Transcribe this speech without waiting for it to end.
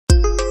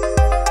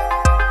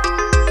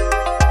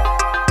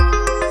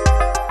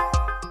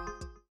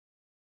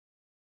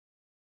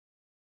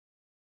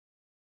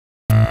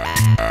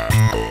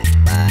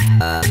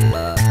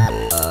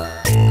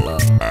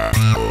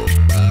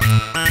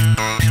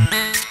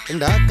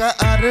ঢাকা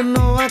আর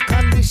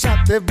নোয়াখালী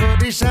সাথে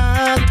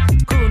বরিশাল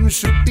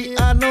খুনসুটি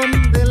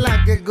আনন্দে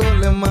লাগে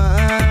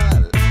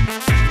গোলমাল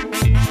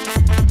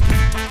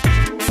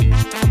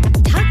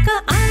ঢাকা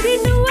আর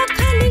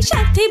নোয়াখালী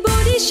সাথে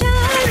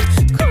বরিশাল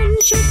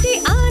খুনসুটি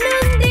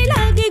আনন্দে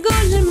লাগে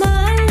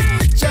গোলমাল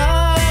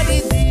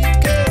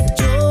চারিদিকে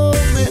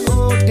জমে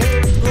ওঠে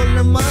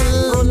গোলমাল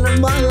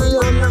গোলমাল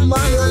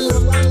গোলমাল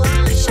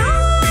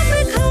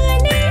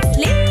সবখানে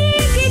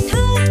লেগে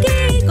থাকে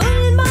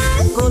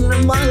গোলমাল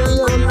গোলমাল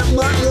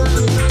গোলমাল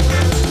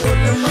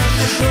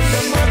গোলমাল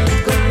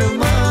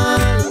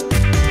গোলমাল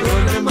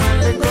গোলমাল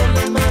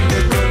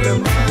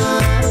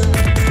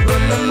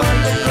গোলমাল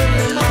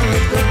গোলমাল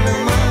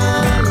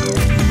গোলমাল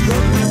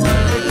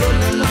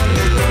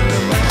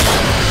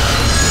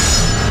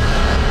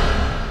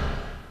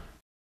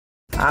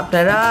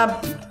আপনারা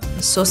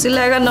সোশিয়াল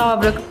লাগা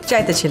নবাব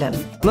চাইতেছিলেন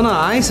না না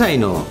আই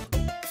চাইনো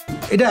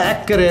এটা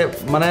একেবারে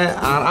মানে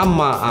আর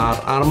আম্মা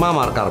আর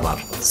মামার কারবার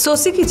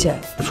সোসি কি চায়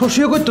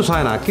শশীও করতে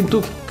চায় না কিন্তু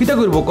কিতা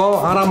করবো ক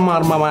আর আম্মা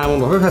আর মামা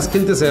এমনভাবে ফ্যাস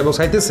খেলতেছে এবং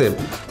চাইতেছে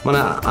মানে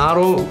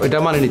আরও এটা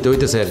মানে নিতে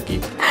হইতেছে আর কি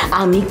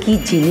আমি কি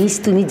জিনিস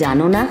তুমি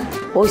জানো না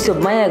ওইসব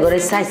মায়া ঘরে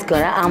সাইজ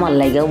করা আমার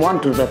লাগা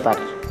ওয়ান্টুর ব্যাপার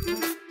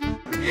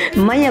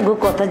মাইয়া গো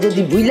কথা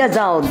যদি বুইলা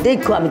যাও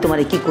দেখো আমি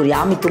তোমারে কি করি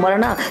আমি তোমার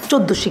না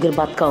 14 শিখের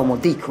ভাত খাওয়ামো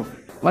দেখো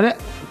মানে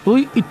তুই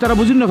ইত্তারা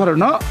বুঝিন না পারো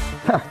না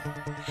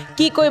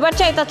কি কইবার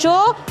চাইতাছো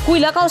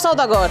কুইলা কাও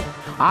সওদাগর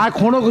আর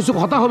কোনো কিছু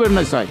কথা হবে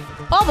না চাই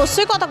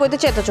অবশ্যই কথা কইতে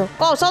চাইতাছো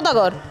কও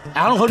সওদাগর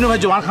এখন হইনি ভাই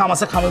জমান খাম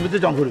আছে খামের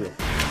ভিতরে জং করবে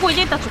কই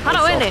যাইতাছো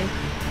খারাপ হইলে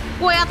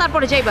কই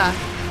তারপরে যাইবা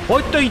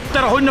ওই তো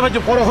ইত্তারা হইনি ভাই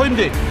পরে হইন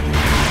দে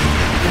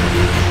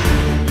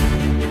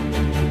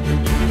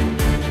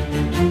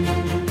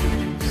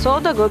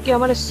সওদাগর কি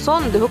আমারে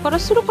সন্দেহ করা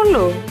শুরু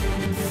করলো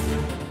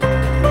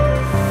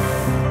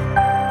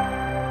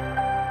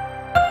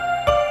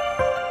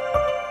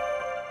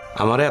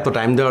আমারে এত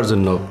টাইম দেওয়ার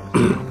জন্য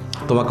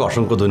তোমাকে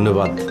অসংখ্য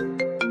ধন্যবাদ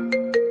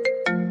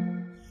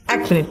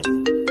এক মিনিট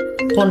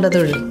ফোনটা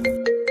ধরে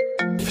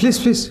প্লিজ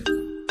প্লিজ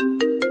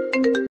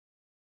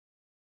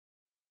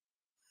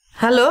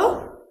হ্যালো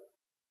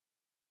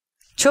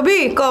ছবি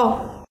ক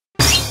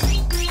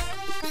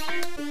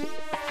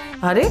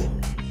আরে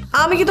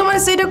আমি কি তোমার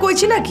সেইটা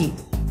কইছি নাকি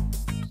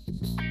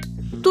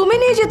তুমি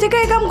নিজে থেকে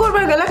এই কাম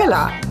করবার গেলা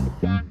খেলা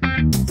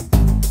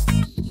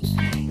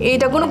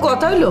এইটা কোনো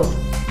কথা হইলো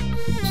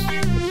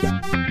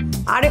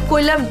আরে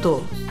কইলাম তো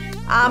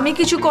আমি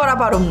কিছু করা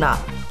পারুম না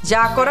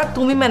যা করার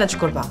তুমি ম্যানেজ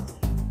করবা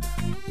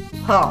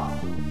হ্যাঁ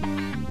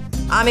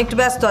আমি একটু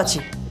ব্যস্ত আছি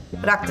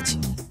রাখতেছি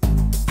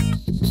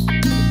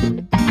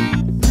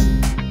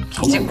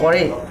কি যে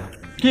করে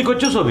কি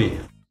করছো ছবি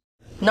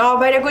নওয়াব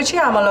বাইরে কইছি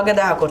আমার লগে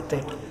দেখা করতে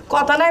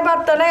কথা নাই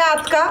বার্তা নাই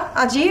আজকা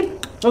আজিব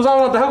যাও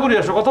না দেখা করি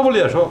আসো কথা বলি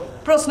আসো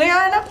প্রশ্নই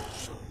হয় না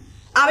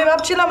আমি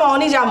ভাবছিলাম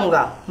অনি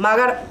জামুগা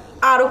মাগার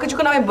আরো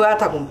কিছুক্ষণ আমি বয়া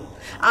থাকুম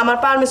আমার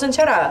পারমিশন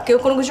ছাড়া কেউ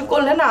কোনো কিছু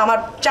করলে না আমার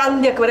চাঁদ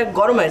একেবারে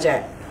গরম হয়ে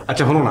যায়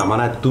আচ্ছা শোনো না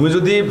মানে তুমি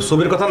যদি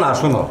ছবির কথা না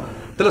শোনো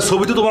তাহলে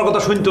ছবি তো তোমার কথা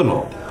শুনতো না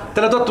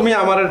তাহলে তো তুমি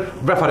আমার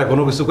ব্যাপারে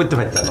কোনো কিছু করতে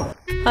পারতে না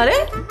আরে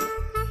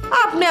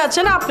আপনি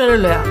আছেন আপনার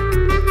লয়া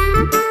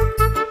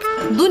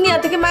দুনিয়া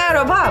থেকে মায়ের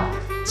অভাব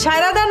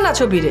ছায়রা দেন না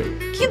ছবিরে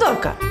কি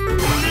দরকার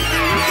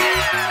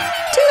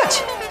ঠিক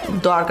আছে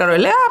দরকার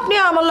হইলে আপনি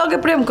আমার লগে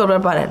প্রেম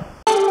করবার পারেন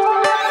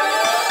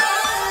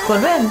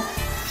করবেন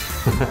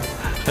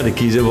আরে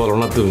কি যে বলো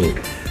না তুমি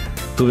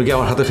তুমি কি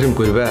আমার সাথে ফ্রেম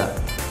করবে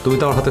তুমি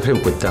তো আমার সাথে ফ্রেম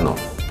করতে না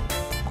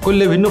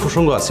করলে ভিন্ন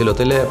প্রসঙ্গ আসছিল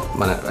তাহলে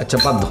মানে আচ্ছা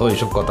বাধ্য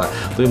এইসব কথা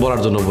তুমি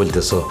বলার জন্য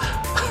বলতেছো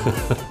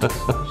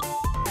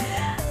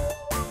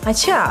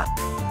আচ্ছা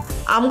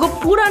আমগো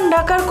পুরান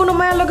ঢাকার কোনো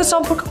মায়ের লগে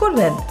সম্পর্ক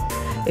করবেন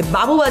এই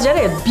বাবু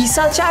বাজারে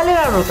বিশাল চাইলের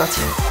আড়ত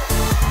আছে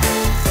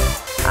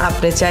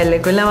আপনি চাইলে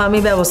কইলাম আমি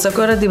ব্যবস্থা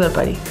করে দিবার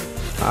পারি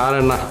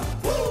আরে না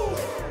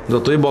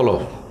যতই বলো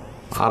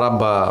আর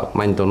আব্বা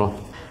মানতো না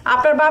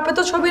আপনার বাপে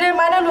তো ছবিরে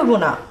মাইনা লইব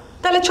না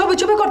তাহলে ছবি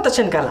ছবি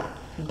করতেছেন কেলা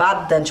বাদ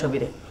দেন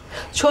ছবিরে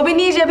ছবি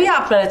নিয়ে যাবি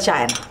আপনারা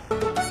চায় না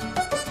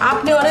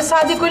আপনি অনেক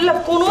শাদি করলে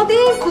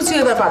কোনোদিন খুশি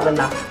হইবার পারবেন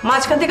না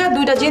মাঝখান থেকে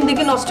দুইটা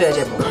জিন্দেগি নষ্ট হয়ে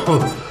যাবো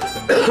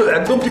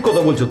একদম ঠিক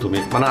কথা বলছো তুমি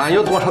মানে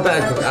আমিও তোমার সাথে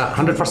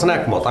 100%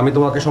 একমত আমি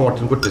তোমাকে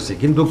সমর্থন করতেছি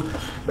কিন্তু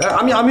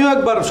আমিও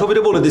একবার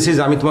ছবিরে বলে দিছি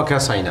যে আমি তোমাকে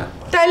আর চাই না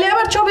তাইলে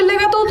আবার ছবির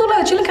লেগে তো তোলা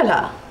হয়েছিল খেলা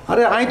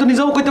আরে আমি তো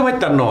নিজেও কইতে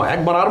পারতাম না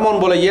একবার আর মন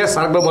বলে ইয়েস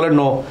আরেকবার বলে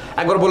নো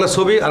একবার বলে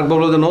ছবি আরেকবার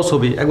বলে নো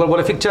ছবি একবার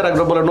বলে পিকচার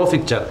একবার বলে নো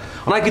পিকচার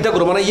অনেক কিতা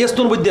করবো মানে ইয়েস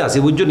তোর মধ্যে আছি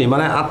বুঝছো নি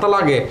মানে আত্মা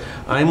লাগে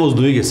আমি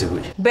মজদু হয়ে গেছি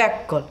বুঝি ব্যাক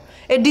কল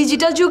এই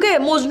ডিজিটাল যুগে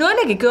মজনু হয়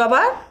নাকি কেউ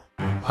আবার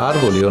আর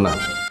বলিও না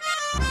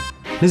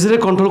নিজেরে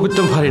কন্ট্রোল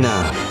করতে পারি না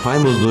আমি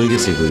মজদু হয়ে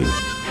গেছি কই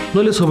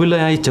নইলে ছবি লাই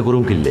ইচ্ছা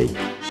করুম কিনলেই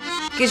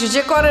কিছু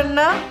যে করেন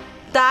না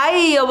তাই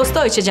এই অবস্থা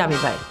হয়েছে জামি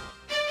ভাই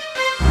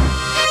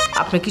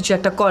আপনি কিছু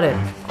একটা করেন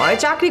হয়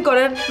চাকরি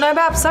করেন নয়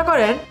ব্যবসা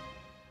করেন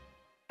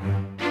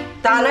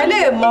তা নাইলে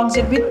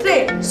মগজের ভিতরে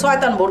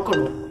শয়তান বোর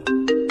করব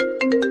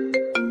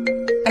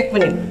এক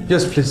মিনিট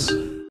ইয়েস প্লিজ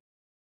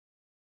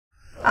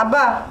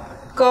আব্বা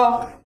ক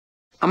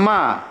আম্মা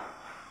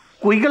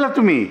কই গেলা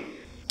তুমি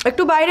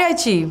একটু বাইরে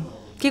আছি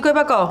কি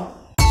কইবা ক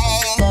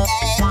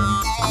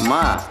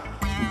মা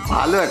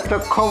ভালো একটা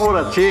খবর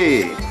আছে,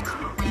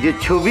 যে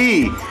ছবি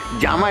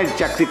জামাইয়ের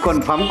চাকরি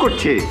কনফার্ম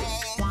করছে।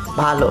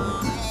 ভালো।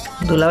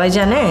 দুলাভাই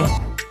জানে?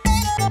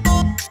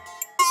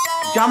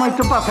 জামাই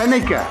তো পাঠায়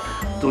নাই কা,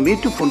 তুমি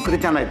একটু ফোন করে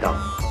জানাই দাও।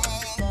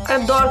 আরে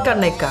দরকার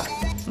নেই কা,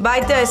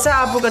 বাড়িতে এসে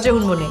আপুর কাছে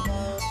শুনবো নি,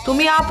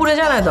 তুমি আপুরে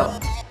জানাই দাও।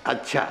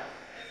 আচ্ছা,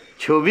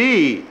 ছবি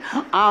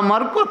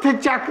আমার কথায়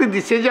চাকরি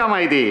দিছে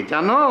জামাই রে,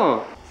 জানো?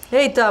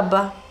 এই তো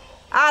আব্বা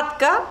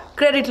আতকা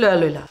ক্রেডিট লয়া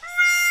লইলা।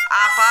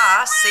 আপা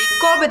সেই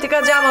কবে থেকে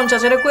যেমন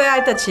চাচারে কয়ে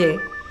আইতাছে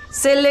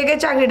সে লেগে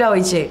চাকরিটা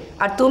হয়েছে,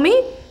 আর তুমি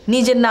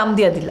নিজের নাম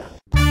দিয়া দিলা।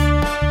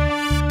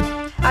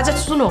 আচ্ছা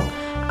শুনো,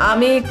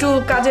 আমি একটু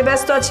কাজে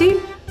ব্যস্ত আছি,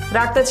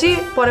 রাখতেছি,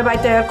 পরে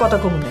বাড়িতে কথা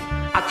কমবে।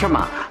 আচ্ছা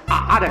মা,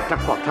 আর একটা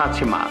কথা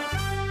আছে মা,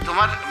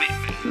 তোমার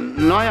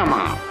নয়া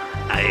মা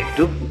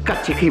একটু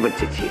কাচ্চি খাইবার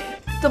চেয়েছি।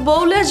 তো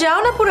বউলে যাও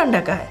না পুরান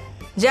ঢাকায়,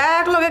 যা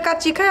এক লগে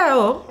কাচ্চি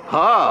খাও।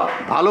 হ্যাঁ,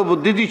 ভালো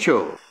বুদ্ধি দিছ।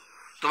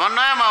 তোমার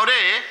নয়া মা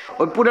ওরে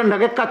ওই পুরান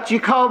ঢাকায় কাচ্চি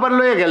খাওয়াবার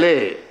লয়ে গেলে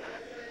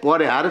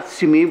পরে আর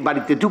সিমি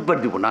বাড়িতে ঢুকবার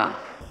দিব না।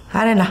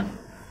 আরে না,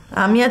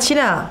 আমি আছি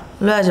না,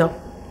 লয়ে যাও।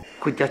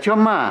 খুঁজাছ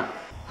মা?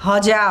 হ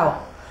যাও,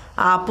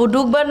 আপু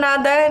ঢুকবার না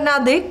দেয় না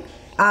দিক,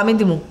 আমি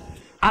দিমু।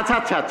 আচ্ছা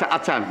আচ্ছা আচ্ছা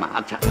আচ্ছা মা,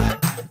 আচ্ছা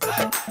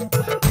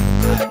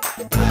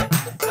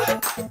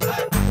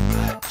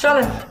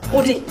চলেন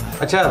উঠি।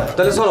 আচ্ছা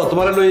তাহলে চলো,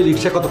 তোমার ওই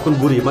রিক্সা কতক্ষণ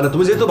ঘুরি, মানে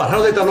তুমি যেহেতু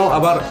বাসাও যাইতে আনো,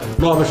 আবার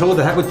নবাবের সঙ্গে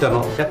দেখা করতে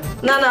আনো।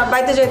 না না,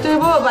 বাড়িতে যাইতে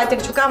হইব, বাড়িতে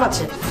কিছু কাম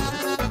আছে।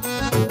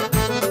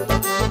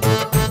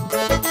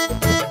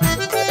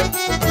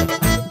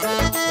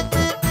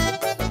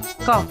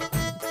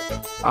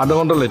 আধা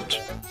ঘন্টা লেট।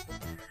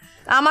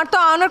 আমার তো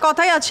আনার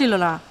কথাই আছিল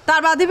না, তার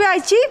বাদিবে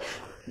আইছি,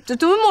 তো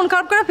তুমি মন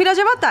খারাপ করে ফিরে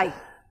যাবা তাই।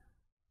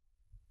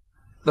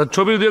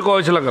 ছবি দিয়ে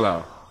কয়েছিল গেলা,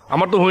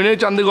 আমার তো হই নাই,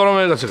 চান্দি গরম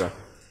হয়ে গেছে।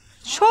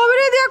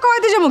 ছবি দিয়ে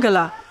কয়তে যাবো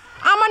গেলা?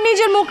 আমার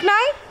নিজের মুখ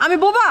নাই, আমি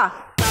বোবা?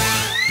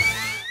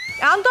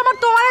 এখন তো আমার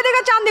তোমার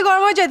দেখে চান্দি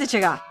গরম হয়ে যাইতেছে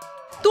গা।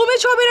 তুমি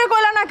ছবিরে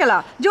কইলা না কেলা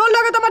যে ওর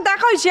লগে তোমার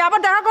দেখা হয়েছে, আবার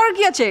দেখা করার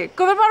কি আছে,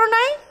 কবে পারো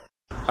নাই?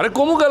 আরে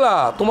কমু গেলা,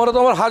 তোমার তো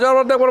আমার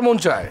হাজারবার দেখবার মন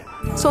চায়।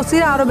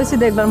 শশীর আরো বেশি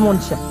দেখবার মন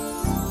চায়।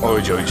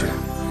 ওইছে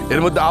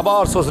এর মধ্যে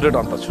আবার শশীরে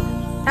টানতাছ।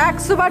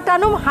 100 বার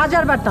টানুম,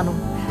 1000 বার টানুম,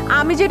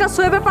 আমি যেটা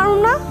সইবে পারুম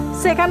না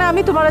সেখানে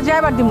আমি তোমার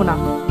যাইবার দিব না।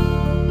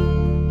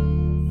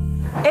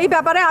 এই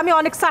ব্যাপারে আমি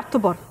অনেক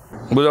স্বার্থপর।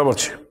 বুঝা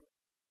পারছি,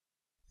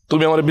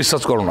 তুমি আমার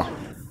বিশ্বাস করো না।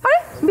 আরে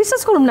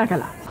বিশ্বাস করুম না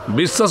খেলা?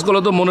 বিশ্বাস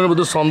করলে তো মনের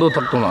মধ্যে সন্দেহ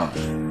থাকতো না,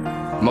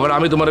 মগর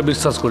আমি তোমার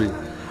বিশ্বাস করি।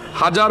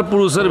 হাজার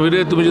পুরুষের ভিড়ে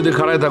তুমি যদি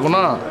খাড়ায় থাকো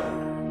না,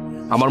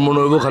 আমার মনে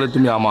হইব খালি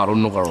তুমি আমার,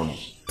 অন্য কারণ।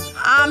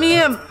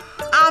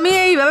 আমি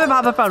এইভাবে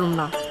ভাবা পারুম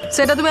না,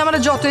 সেটা তুমি আমার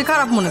যতই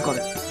খারাপ মনে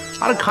করো।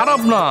 আরে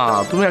খারাপ না,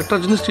 তুমি একটা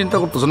জিনিস চিন্তা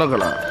করতেছো না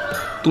খেলা,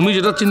 তুমি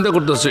যেটা চিন্তা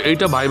করতেছো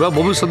এইটা ভাইবা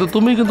ভবিষ্যতে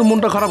তুমি কিন্তু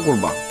মনটা খারাপ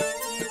করবা।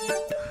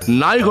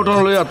 নাই ঘটনা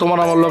লইয়া তোমার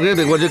আমার লগে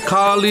দেখবো যে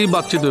খালি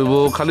বাতচিত হইব,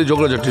 খালি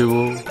ঝগড়াঝাটি হইব,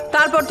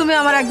 তারপর তুমি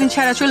আমার একদিন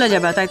ছেড়ে চলে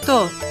যাবে, তাই তো?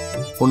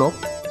 শোনো,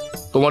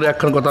 তোমার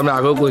একখান কথা আমি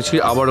আগেও কইছি,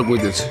 আবারও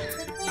কইতেছি,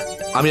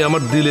 আমি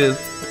আমার দিলের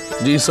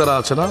যে ইশারা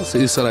আছে না,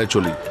 সেই ইশারায়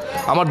চলি।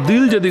 আমার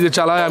দিল যেদিকে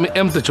চালায় আমি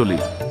এমতে চলি।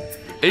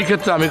 এই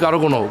ক্ষেত্রে আমি কারো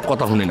কোনো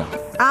কথা শুনি না।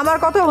 আমার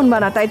কথা শুনবা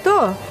না, তাই তো?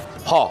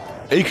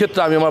 এই ক্ষেত্রে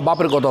আমি আমার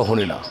বাপের কথা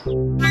শুনি না।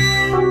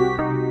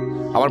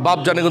 আমার বাপ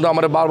জানে কিন্তু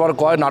আমার বারবার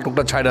কয়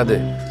নাটকটা ছাইড়া দে,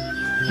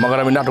 মগর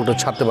আমি নাটকটা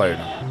ছাড়তে পারি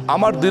না।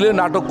 আমার দিলে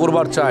নাটক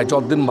করবার চাই,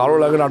 যতদিন ভালো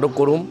লাগে নাটক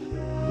করুম,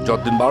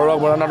 যতদিন ভালো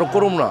লাগবে না নাটক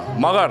করুম না,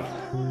 মগর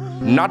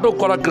নাটক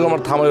করা কেউ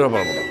আমার থামাইতে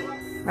পারবো না।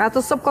 এত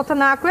সব কথা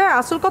না কয়ে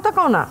আসল কথা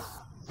কও না।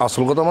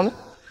 আসল কথা মানে?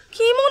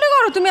 কি মনে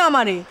করো তুমি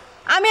আমারে?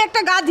 আমি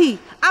একটা গাধি,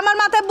 আমার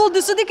মাথায়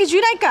বুদ্ধি শুদ্ধি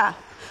কিছুই নাই কা?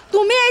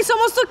 তুমি এই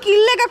সমস্ত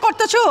কিল্লেকা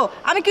করতেছো,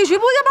 আমি কিছুই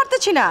বুঝতে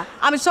পারতেছি না।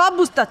 আমি সব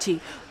বুঝতেছি,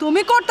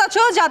 তুমি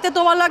করতেছো যাতে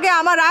তোমার লাগে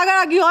আমার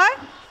রাগারাগি হয়,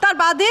 তার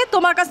বাদে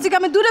তোমার কাছ থেকে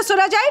আমি দূরে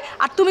সরে যাই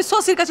আর তুমি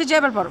শশীর কাছে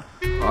যাবার পারো।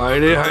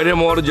 হায়রে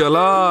মর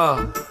জ্বালা,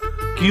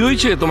 কি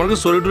হয়েছে? তোমার কি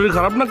শরীর টরীর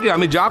খারাপ নাকি?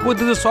 আমি যা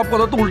কইতেছি সব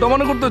কথা তো উল্টা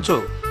মনে করতেছো।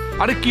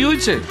 আরে কি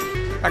হয়েছে?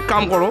 এক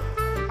কাম করো,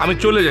 আমি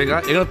চলে যাইগা,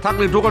 এখানে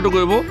থাকলে ঠোকাটুকু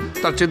হইব,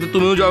 তার চেয়ে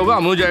তুমিও যাওগা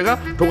আমিও যাইগা,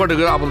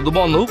 ঠোকাটুকু আপাতত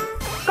বন্ধ হোক।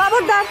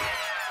 খবরদার,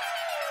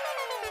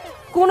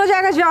 কোনো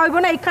জায়গায় যাওয়া হইব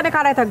না, এখানে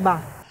খাড়ায় থাকবা।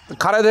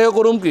 খাড়ায় দেখে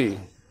করুম কি?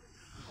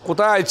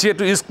 কোথায় আইছি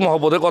একটু ইস্ক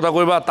মহব্বতে কথা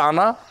কইবা তা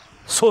না,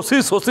 শশী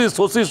শশী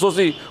শশী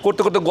শশী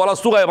করতে করতে গলা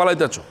শুকায়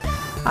পালাইতেছ।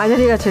 আচ্ছা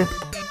ঠিক আছে,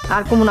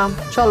 আর কমু নাম,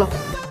 চলো।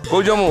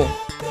 কই যাবো?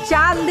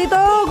 চান্দি তো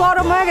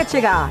গরম হয়ে গেছে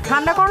গা,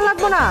 ঠান্ডা করা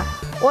লাগবো না।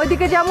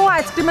 ওইদিকে যাবো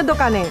আইসক্রিমের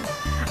দোকানে,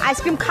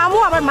 আইসক্রিম খামু,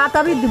 আবার মাথা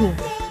বিদ দিব।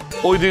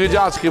 ওইদিকে যে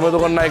আইসক্রিমের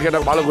দোকান নাই, এটা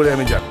ভালো করে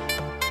আমি জানি।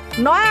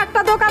 নয়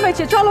একটা দোকান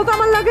হয়েছে, চলো তো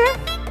আমার লাগে।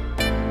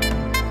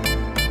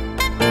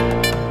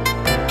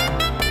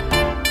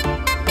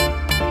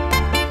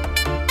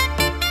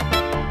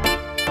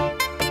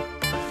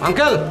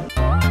 আঙ্কেল,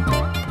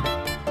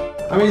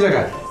 আমি এই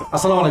জায়গায়।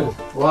 আসসালামু আলাইকুম।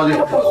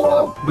 ওয়ালাইকুম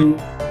আসসালাম।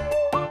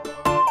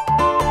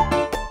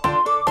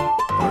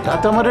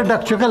 হঠাৎ আমারে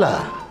ডাকছো খেলা?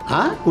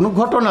 হ্যাঁ, কোনো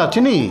ঘটনা আছে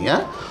নি?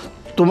 হ্যাঁ,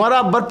 তোমার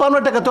আব্বার পাওনা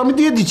টাকা তো আমি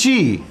দিয়ে দিচ্ছি।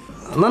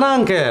 না না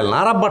আঙ্কেল,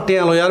 আর আব্বার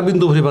টিয়া লই আর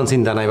বিন্দু পরিমাণ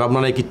চিন্তা নাই, ভাবনা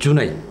নাই, কিচ্ছু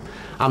নাই।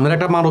 আপনার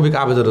একটা মানবিক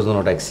আবেদনের জন্য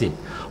ডাকছি।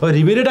 ওই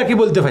রিবেরিটা কি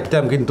বলতে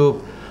পারতাম, কিন্তু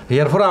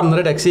এরপরে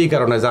আপনারা ট্যাক্সি এই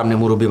কারণে যে আপনি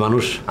মুরব্বী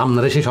মানুষ,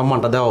 আপনারা সেই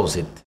সম্মানটা দেওয়া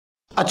উচিত।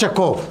 আচ্ছা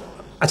কফ।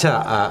 আচ্ছা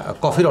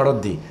কফির অর্ডার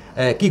দিই।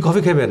 কি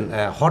কফি খাবেন,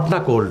 হট না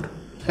কোল্ড?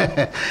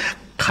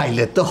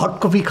 খাইলে তো হট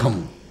কফি খাম।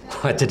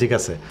 আচ্ছা ঠিক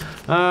আছে।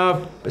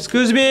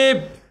 এক্সকিউজ মি,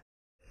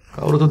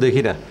 কারো তো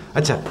দেখি না।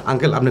 আচ্ছা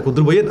আঙ্কেল আপনি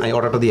কুদ্দুর বইয়েন, আমি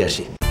অর্ডারটা দিয়ে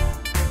আসি।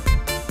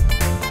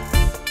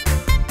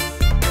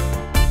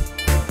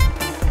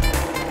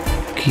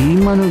 কি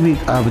মানবিক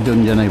আবেদন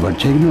জানাইবার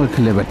চাই না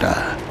খেলে বেটা,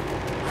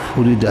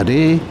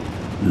 ফরিদারে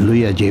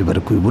লইয়া যাইবার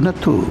কইব না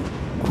তো,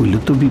 কইলে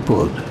তো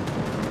বিপদ।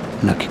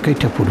 নাকি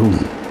কাইটা পড়ুন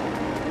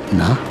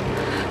না,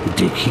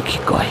 দেখি কি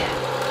কয়।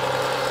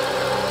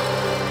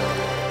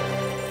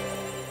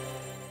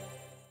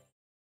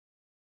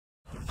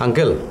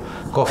 আঙ্কেল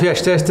কফি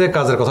আসতে আসতে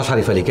কাজের কথা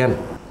সারি ফেলি কেন?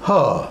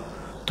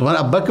 তোমার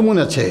আব্বা কেমন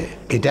আছে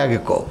এটা আগে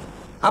কও।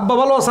 আব্বা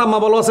ভালো আছে, আম্মা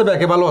ভালো আছে,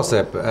 ব্যাকে ভালো আছে,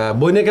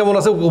 বইনে কেমন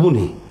আছে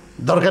কবুনি।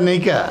 দরকার নেই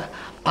কা,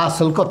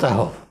 আসল কথা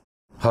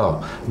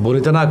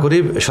বলিতে না করি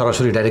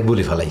সরাসরি ডাইরেক্ট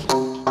বলি ফেলাই।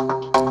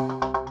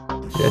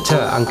 আচ্ছা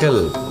আঙ্কেল,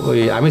 ওই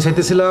আমি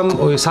চাইতেছিলাম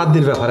ওই 7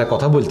 দিন ব্যাপারে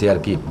কথা বলতে আর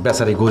কি,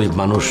 বেচারি গরিব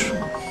মানুষ।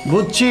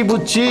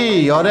 বুঝছি,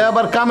 ওরে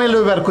আবার কামে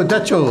লইবার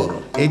কইতাছ,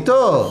 এই তো?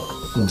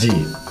 জি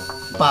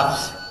পাস,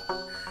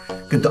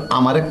 কিন্তু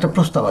আমার একটা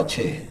প্রস্তাব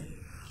আছে।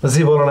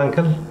 জি বলুন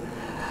আঙ্কেল।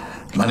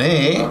 মানে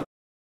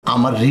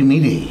আমার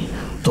রিমিরে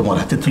তোমার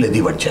হাতে তুলে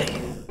দিবার চাই।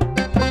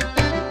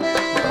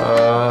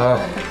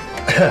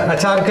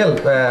 আচ্ছা আঙ্কেল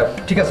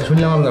ঠিক আছে,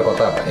 শুনলাম আপনার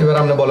কথা। এবার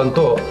আপনি বলেন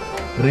তো,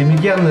 রিমি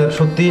কি আপনার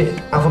সত্যি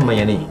আপন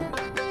মাইয়া নেই?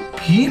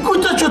 কি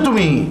কইতাছ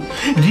তুমি?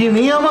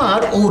 রিমি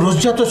আমার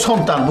ঔরসজাত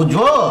সন্তান,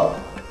 বুঝছো?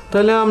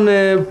 তাহলে আপনি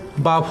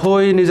বাপ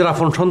হই নিজের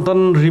আপন সন্তান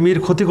রিমির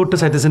ক্ষতি করতে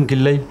চাইতেছেন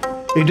কিল্লাই?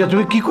 এটা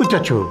তুমি কি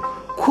কইতাছ?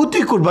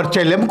 ক্ষতি করবার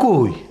চাইলাম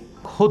কই?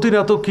 ক্ষতি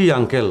না তো কি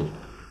আঙ্কেল,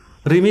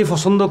 রিমি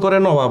পছন্দ করে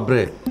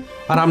নবাবরে,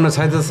 আর আপনি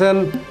চাইতেছেন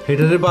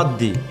হেডারে বাদ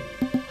দি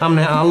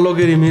আপনি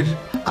আনলগে রিমির।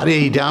 আরে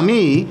এইটা আমি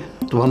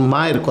তোমার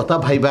মায়ের কথা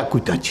ভাইবা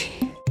কইতাছি।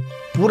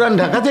 পুরান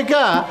ঢাকা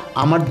থেকে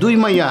আমার 2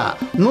 মাইয়া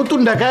নতুন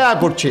ঢাকায়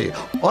পড়ছে,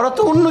 ওরা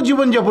তো অন্য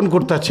জীবনযাপন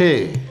করতেছে,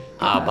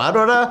 আবার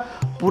ওরা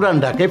পুরান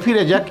ঢাকায়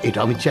ফিরে যাক এটা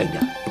আমি চাই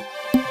না।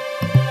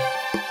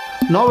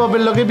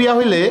 নবাবের লগে বিয়া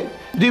হইলে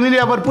রিমিরে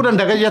আবার পুরান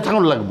ঢাকায় যা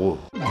থাকুন লাগবো,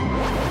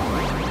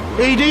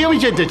 এইটাই আমি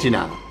চাইতেছি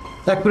না।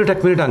 এক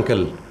মিনিট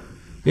আঙ্কেল,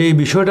 এই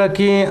বিষয়টা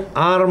কি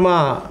আর মা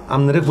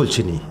আপনারে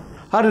বলছিনি?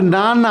 আরে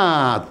না,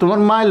 তোমার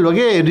মায়ের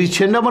লগে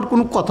রিসেন্ট আমার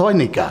কোনো কথা হয়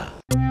নাই কা।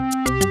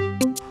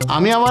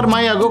 আমি আমার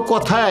মায়ের আগে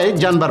কথায়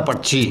জানবার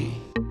পারছি।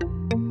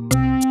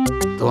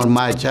 তোমার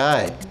মায়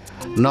চায়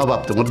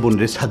নবাব তোমার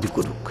বোনের শাদি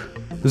করুক।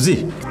 জি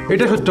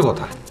এটা সত্য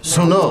কথা।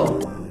 শোনো,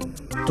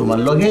 তোমার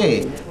লগে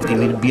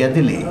রিমির বিয়া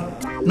দিলে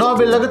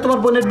নবাবের লগে তোমার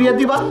বোনের বিয়া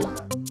দিবা।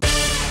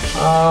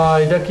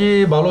 এটা কি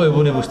ভালো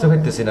হইবনি বুঝতে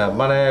পারতেছি না,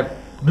 মানে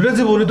দুটো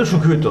জীবনই তো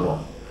সুখী হইতো না।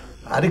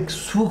 আরে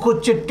সুখ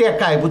হচ্ছে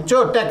টেকায়, বুঝছো?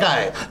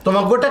 টেকায়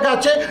তোমার গো টাকা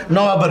আছে,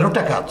 নবাবেরও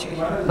টাকা আছে।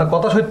 না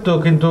কথা সত্য,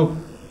 কিন্তু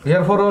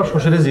এরপরও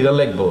শ্বশুরে জিগার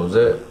লাগবো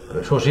যে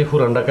শশী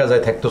পুরান ঢাকা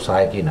যায় থাকতো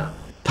চায় কি না।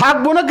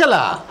 থাকবো না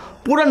কেলা,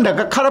 পুরান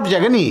ঢাকা খারাপ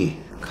জায়গা নি।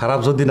 খারাপ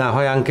যদি না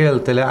হয় আঙ্কেল,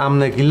 তাহলে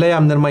আমনে কিল্লাই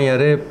আপনার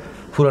মাইয়ারে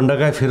পুরান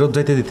ঢাকায় ফেরত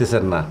যাইতে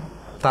দিতেছেন না?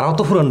 তারাও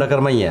তো পুরান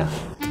ঢাকার মাইয়া।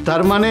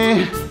 তার মানে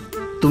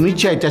তুমি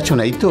চাইতেছ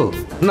নাই তো?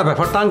 না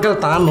ব্যাপারটা আঙ্কেল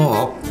তা ন,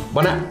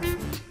 মানে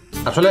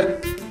আসলে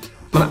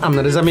মানে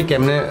আপনারা যে আমি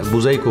কেমনে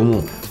বুঝাই কমু।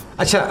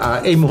 আচ্ছা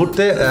এই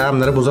মুহূর্তে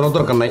আপনারা বোঝানোর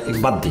দরকার নাই,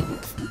 বাদ দিই,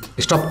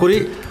 স্টপ করি।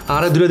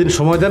 আর 2 দিন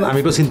সময় দেন, আমি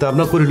একটু চিন্তা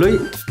ভাবনা করি লই,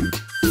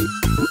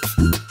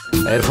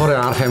 এরপরে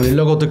আর ফ্যামিলির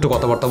লগেও তো একটু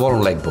কথাবার্তা বলন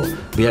লাগবো।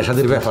 বিয়া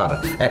শাদির ব্যাপার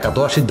একা তো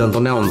আর সিদ্ধান্ত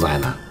নেওয়া যায়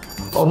না।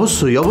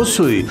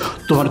 অবশ্যই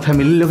তোমার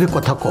ফ্যামিলির লোকে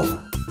কথা কম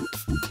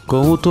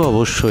কমু তো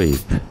অবশ্যই,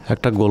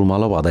 একটা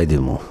গোলমালও বাধাই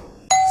দিব।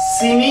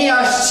 সিমি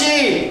আসছে,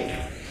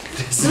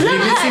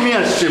 সিমি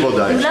আসছে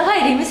বোধহয়। দুলা ভাই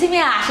রিমি সিমি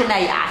আসে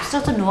নাই, আসছে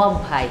তো নবাব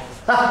ভাই।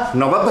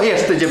 নবাব ভাই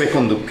আসতে যাবে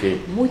কোন দুঃখে?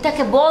 মুই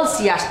তাকে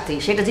বলছি আসতে,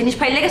 সেটা জিনিস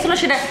ফাইল লেগেছিল,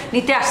 সেটা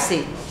নিতে আসছে।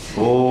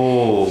 ও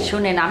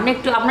শুনেন, আপনি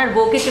একটু আপনার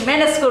বউকে একটু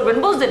ম্যানেজ করবেন,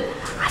 বুঝলেন?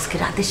 আজকে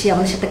রাতে সে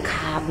আমাদের সাথে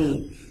খাবে,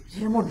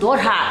 মোর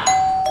দরহা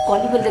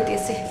কলিং বেল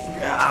দিতেছে।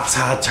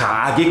 আচ্ছা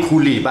আগে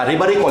খুলি,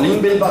 বারে কলিং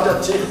বেল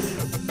বাজাচ্ছে।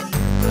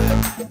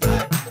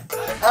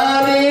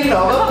 আরে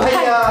নবাব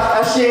ভাইয়া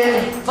আসেন,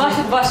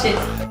 বসে।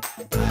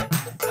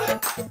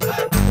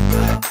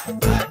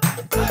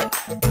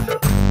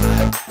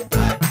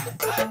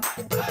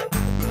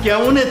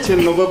 কেমন আছেন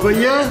নবাব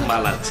ভাইয়া?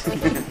 ভালো আছে।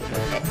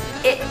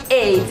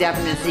 এই যে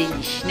আপনার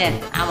জিনিস নেন,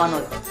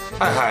 আমানত।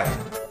 হ্যাঁ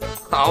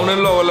আউনের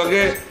লগে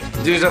লগে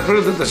জিনিসটা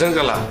ফেরত দিতেছেন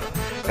গেলা।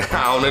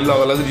 আউনের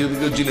লগে লগে যদি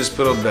কেউ জিনিস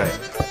ফেরত দেয়,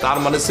 তার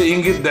মানে সে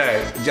ইঙ্গিত দেয়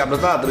যে আপনি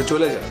তাড়াতাড়ি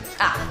চলে যান।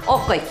 ও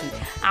কয় কি,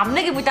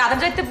 আপনাকে মুই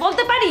তাড়াতাড়ি যাইতে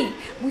বলতে পারি?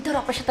 মুই তোর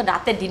আপনার সাথে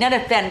রাতে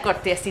ডিনারের প্ল্যান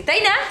করতে আসছি, তাই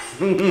না?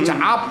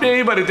 আপনি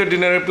এই বাড়িতে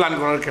ডিনারের প্ল্যান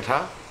করার কথা,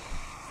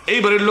 এই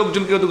বাড়ির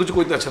লোকজন কেউ তো কিছু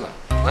কইতেছে না।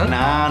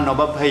 না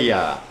নবাব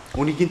ভাইয়া,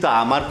 উনি কিন্তু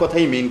আমার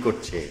কথাই মেন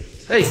করছে।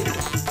 এই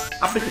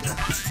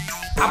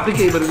আপনি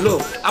কি এই বাড়ির লোক?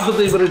 আপনি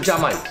তো এই বাড়ির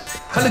জামাই,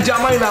 খালি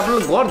জামাই না,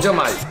 আপনার ঘর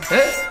জামাই।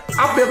 হ্যাঁ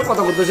আপনি এত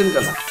কথা বলতেছেন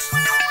কেন?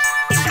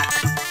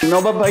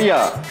 নবাব ভাইয়া,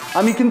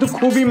 আমি কিন্তু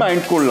খুবই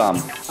মাইন্ড করলাম।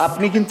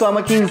 আপনি কিন্তু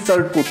আমাকে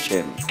ইনসাল্ট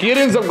করছেন। কি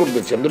ইনসাল্ট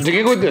করতেছি? আমি তো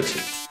ঠিকই কইতেছি।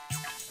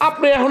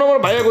 আপনি এখন আমার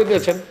ভাইয়া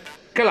কইতেছেন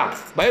কেলা,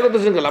 ভাইয়া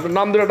কইতেছেন কেলা? আপনি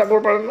নাম ধরে ডাকতে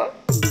পারেন না?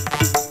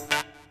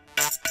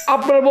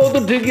 আপনার বউ তো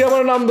ঠিকই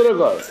আমার নাম ধরে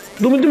কয়,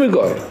 তুমি তুমি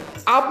কয়।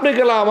 আপনি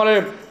কেলা আমার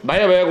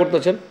ভাইয়া ভাইয়া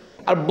করতেছেন?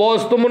 আর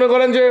বয়স তো মনে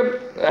করেন যে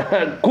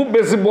খুব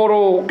বেশি বড়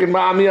কিংবা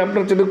আমি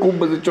আপনার চেয়ে খুব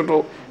বেশি ছোট,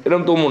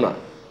 এরকম তো না,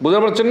 বুঝতে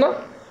পারছেন না?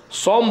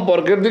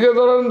 সম্পর্কের দিকে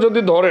ধরেন যদি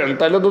ধরেন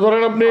তাহলে তো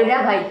ধরেন আপনি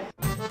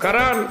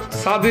কারণ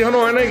শাদি হনো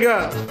হয় নাই কা?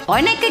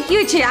 হয় নাই কা? কি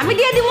হয়েছে? আমি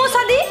দিয়ে দিব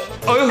শাদি।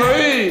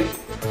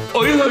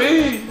 ওই হই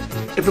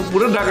এটা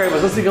পুরো ঢাকায়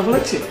ভাষা শিখা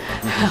ফেলাচ্ছে।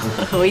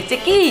 হয়েছে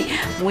কি,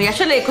 মুই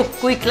আসলে খুব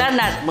কুইক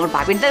লার্নার। মোর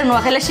ভাবির দ্বারা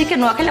নোয়াখালী শিখে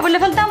নোয়াখালী বলে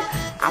ফেলতাম।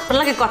 আপনার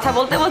লাগে কথা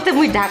বলতে বলতে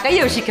মুই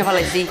ঢাকাইও শিখে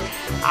ফেলাইছি।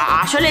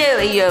 আসলে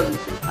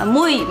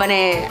মুই মানে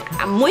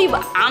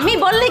আমি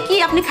বললে কি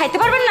আপনি খাইতে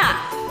পারবেন না?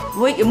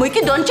 মুই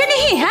কি দঞ্চে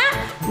নিহি? হ্যাঁ,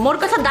 মোর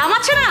কথা দাম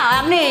আছে না।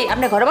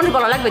 আপনি ঘরে বানিয়ে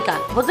বলা লাগবে কা,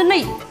 বুঝলেন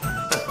নাই?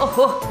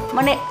 ওহো,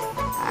 মানে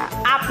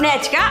আপনি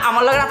আজকে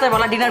আমার লগে রাতের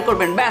বেলা ডিনার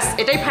করবেন, ব্যাস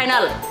এটাই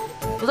ফাইনাল।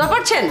 বুঝতে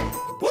পারছেন?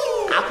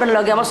 আপনার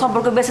লগে আমার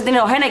সম্পর্ক বেশি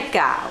দিনের হয় না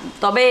কা,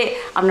 তবে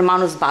আপনি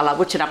মানুষ ভালো,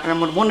 বুঝছেন? আপনার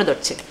মোর মনে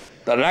ধরছে।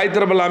 তা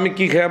রাইতের বেলা আমি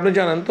কি খাই আপনি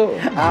জানেন তো?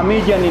 আমি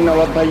জানি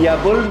নবাব ভাইয়া,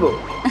 বলবো?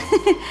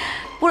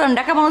 পুরান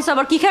ঢাকা মানুষ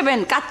আবার কি খাবেন?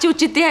 কাচ্চি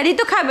উচ্চি তেহারি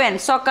তো খাবেন।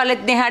 সকালে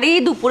তেহারি,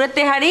 দুপুরে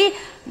তেহারি,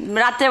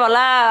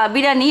 রাত্রেবেলা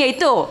বিরিয়ানি, এই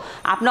তো।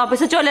 আপনি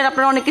অফিসে চলেন,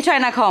 আপনার অনেক কিছু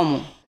আয়না খাওয়ামু।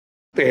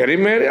 তেহারি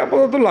মেহারি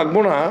আপাতত লাগবো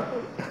না,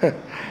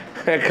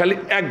 খালি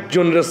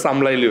একজনের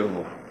সামলাইলে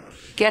হবো।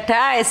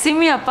 কেটা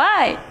সিমিয়া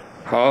পায়?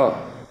 হ্যাঁ।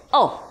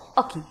 ও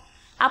ওকে,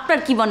 আপনার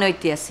কি মনে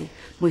হইতে আছে?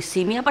 মুই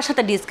সিমি আপার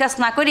সাথে ডিসকাস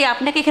না করি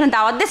আপনাকে এখানে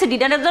দাওয়াত দিয়েছি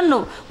ডিনারের জন্য।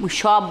 মুই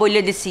সব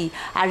বলে দিছি।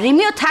 আর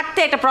রিমিও থাকতে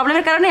একটা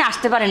প্রবলেমের কারণে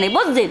আসতে পারে নাই,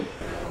 বুঝলেন?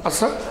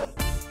 আচ্ছা,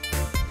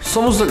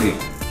 সমস্যা কি?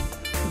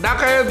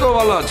 ঢাকায় তো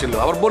ভালো আছিল,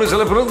 আবার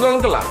বরিশালে ফেরত গেলেন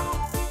কেলা?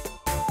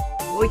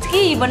 ওই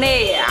কি মানে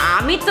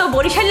আমি তো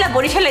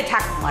বরিশালে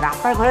থাকবো, আর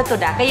আপনার ঘরে তো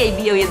ঢাকাই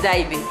বিয়ে হয়ে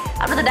যাইবে।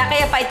 আপনি তো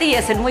ঢাকাইয়া পাইতেই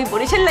আছেন, মুই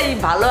বরিশালে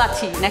ভালো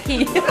আছি নাকি?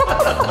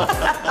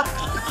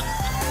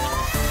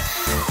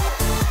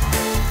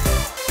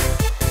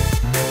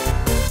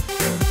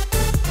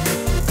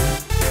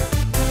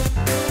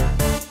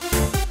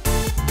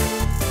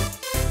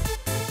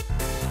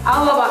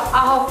 আহো বাবা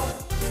আহো,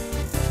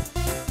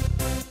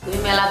 তুমি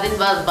মেলা দিন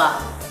বাসবা,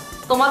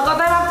 তোমার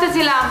কথাই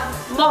ভাবতেছিলাম।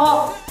 বহ।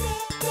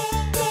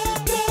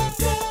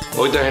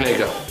 ওইটা হয় নাই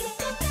কা?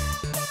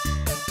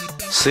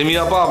 সিমি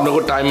আপা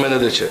আপনাকে টাইম মেনে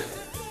দিয়েছে,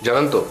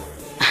 জানেন তো?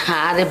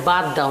 আরে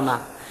বাদ দাও না,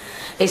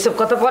 এইসব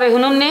কথা পরে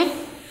শুনুন নে,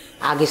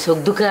 আগে সুখ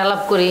দুঃখের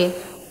আলাপ করি।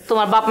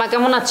 তোমার বাপ মা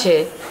কেমন আছে?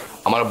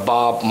 আমার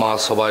বাপ মা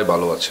সবাই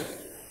ভালো আছে।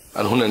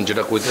 আর শুনেন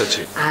যেটা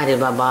কইতেছি। আরে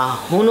বাবা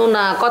শুনো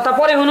না, কথা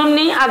পরে শুনুন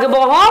নি, আগে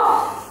বহ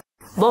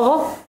বহ।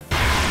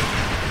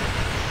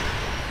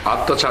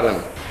 হাতটা ছাড়েন।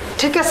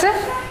 ঠিক আছে,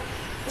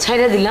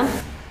 ছাইড়া দিলাম।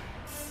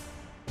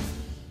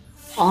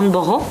 অন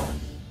বহ।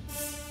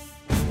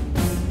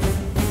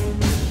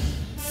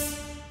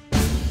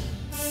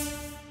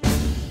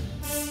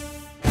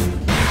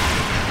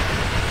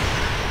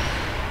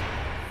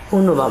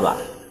 শুনো বাবা,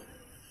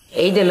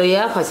 এই দে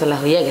লইয়া ফয়সালা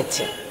হইয়া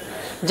গেছে।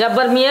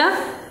 জব্বার মিয়া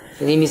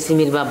রিমি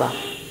সিমির বাবা,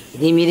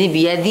 রিমিরে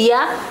বিয়া দিয়া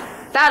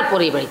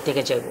তারপরে এই বাড়ির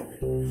থেকে যাইব।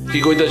 কি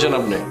কইতেছেন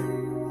আপনি?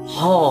 হ,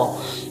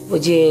 ওই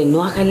যে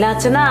নোয়াখালী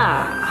আছে না,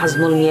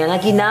 আজমল মিয়া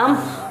নাকি নাম,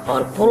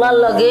 ওর পোলার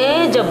লগে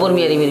জব্বর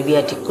মিয়া রিমির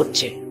বিয়া ঠিক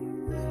করছে।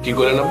 কি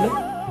করেন আপনি?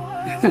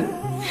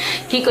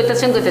 কি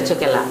কইতেছো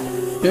কেলা?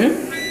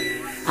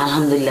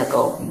 আলহামদুলিল্লাহ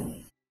কও।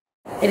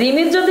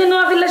 রিমির যদি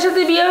নোয়াখালীর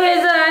সাথে বিয়ে হয়ে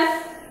যায়,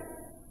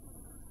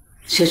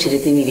 শ্বশুরে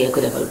তুমি বিয়ে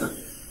করে ফেলবা।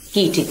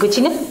 কি ঠিক করছি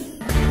না?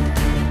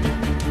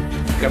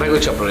 কেন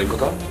কইছে আপনার এই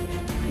কথা?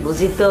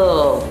 বুঝি তো,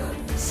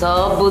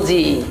 সব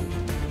বুঝি।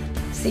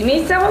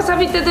 সিমির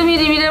চাপাচাপিতে তুমি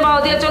রিমিরে বাও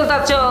দিয়ে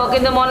চলতাছ,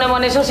 কিন্তু মনে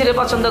মনে শ্বশুরে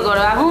পছন্দ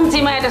করো। এখন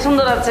চিমা এটা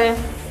সুন্দর আছে।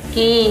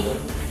 কি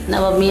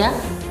নবাব মিয়া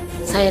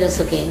সাইয়ের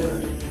চোখে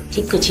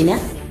ঠিক করছি না?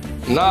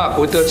 না,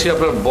 কইতেছি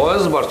আপনার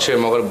বয়স বাড়ছে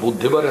মগর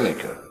বুদ্ধি বাড়ে নাই।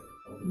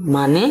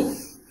 মানে?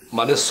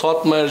 মানে সৎ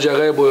মায়ের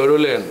জায়গায় বয়ে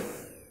রইলেন,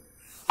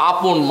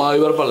 আপন মা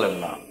এবার পারলেন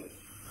না।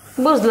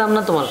 বুঝলাম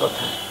না তোমার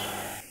কথা।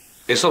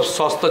 এসব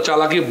সস্তা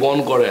চালাকি বন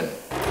করেন।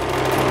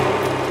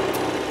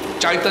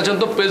 চাইতেছেন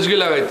তো পেজগি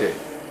লাগাইতে,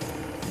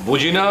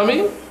 বুঝি না আমি?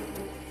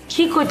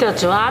 কি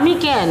কইতেছ? আমি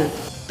কেন?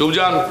 তুই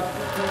জান,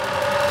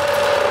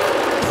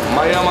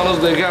 মায়া মানুষ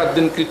দেখে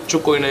একদিন কিচ্ছু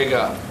কই নাই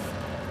গা,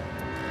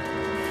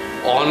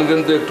 অন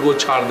কিন্তু একটু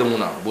ছাড় দেবো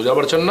না, বুঝা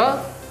পারছেন না?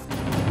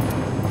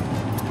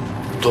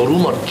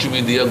 ধরুম আর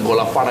চিবি দিয়ে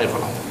গলা পাড়াই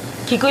ফেলাম।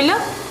 কি কইলা?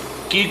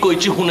 কি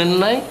কইছি শুনেন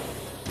নাই?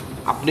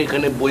 আপনি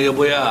এখানে বইয়া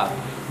বইয়া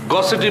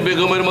গসেটি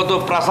বেগমের মতো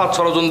প্রাসাদ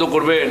ষড়যন্ত্র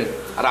করবেন,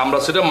 আর আমরা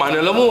সেটা মানে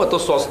নিলামও এত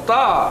সস্তা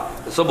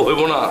এসব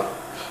হইব না।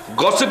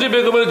 গসেটি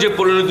বেগমের যে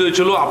পরিণতি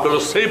হয়েছিল আপনারও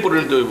সেই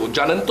পরিণতি হইব,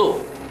 জানেন তো?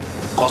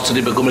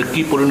 গসেটি বেগমের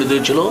কি পরিণতি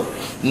হয়েছিল?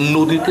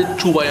 নদীতে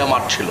চুবাইয়া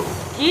মারছিল।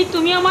 কি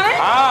তুমি আমারে?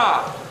 হ্যাঁ,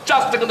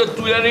 চাষটা কিন্তু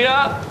তুইলা নিয়া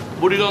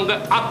বুড়িগঙ্গা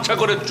আচ্ছা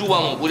করে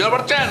চুবাম, বুঝা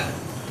পারছেন?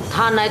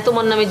 থানায়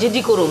তোমার নামে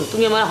জিডি করুন,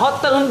 তুমি আমার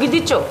হত্যার হুমকি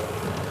দিচ্ছ।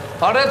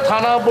 আরে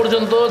থানা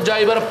পর্যন্ত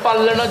যাইবার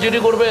পারলে না জিডি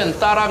করবেন,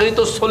 তার আগেই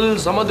তো সলিল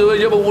সমাধি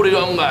হয়ে যাবো বুড়ি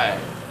গঙ্গায়।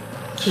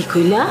 কি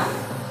কইলা?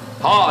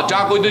 হ্যাঁ, যা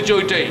কইতেছি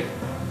ওইটাই।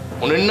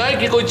 মনের নাই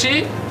কি কইছি?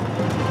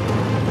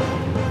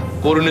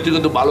 পরিণতি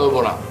কিন্তু ভালো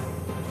হবো না,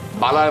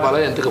 বালায়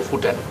বালায় এন থেকে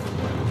ফুটেন।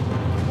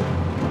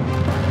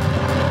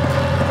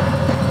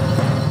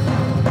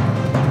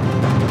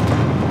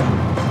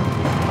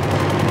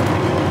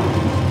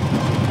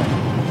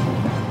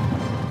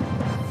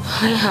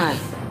 হায় হায়,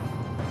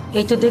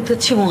 এই তো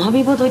দেখতেছি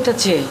মহাবিপদ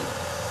হইতাছে।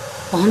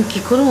 অহন কি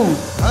করুম?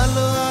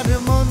 ভালো আর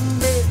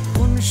মন্দে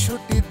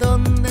খুনসুটি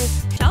দ্বন্দ্বে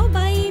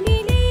সবাই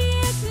মিলে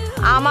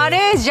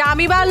আমারে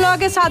জামিবার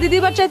লগে শাদি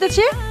দিবার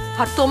চাইতেছে,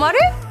 আর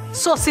তোমারে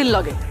সসির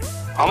লগে।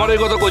 আমার এই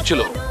কথা কইছিল,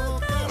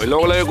 আমি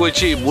লগে লগে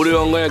কইছি বুড়ি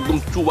গঙ্গায় একদম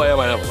চুবাইয়া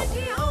মায়া ফেলাবো।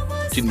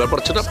 চিনবার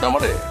পারছেন আপনি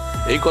আমারে?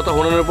 এই কথা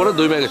শোনানোর পরে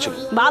দই মেয়ে গেছিল।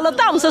 ভালো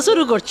তামসা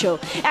শুরু করছো,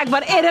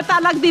 একবার এরে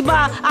তালাক দিবা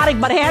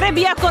আরেকবার হেরে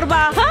বিয়া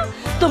করবা। হ্যাঁ,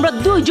 তোমরা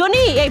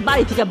দুইজনই এই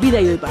বাড়ি থেকে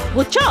বিদায় হইবা,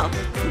 বুঝছো?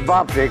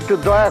 বাপরে একটু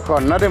দয়া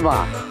কর না রে মা।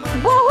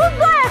 বহুত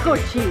দয়া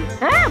করছি,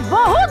 হ্যাঁ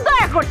বহুত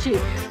দয়া করছি,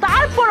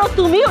 তারপরও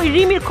তুমি ওই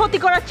রিমির ক্ষতি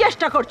করার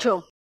চেষ্টা করছো।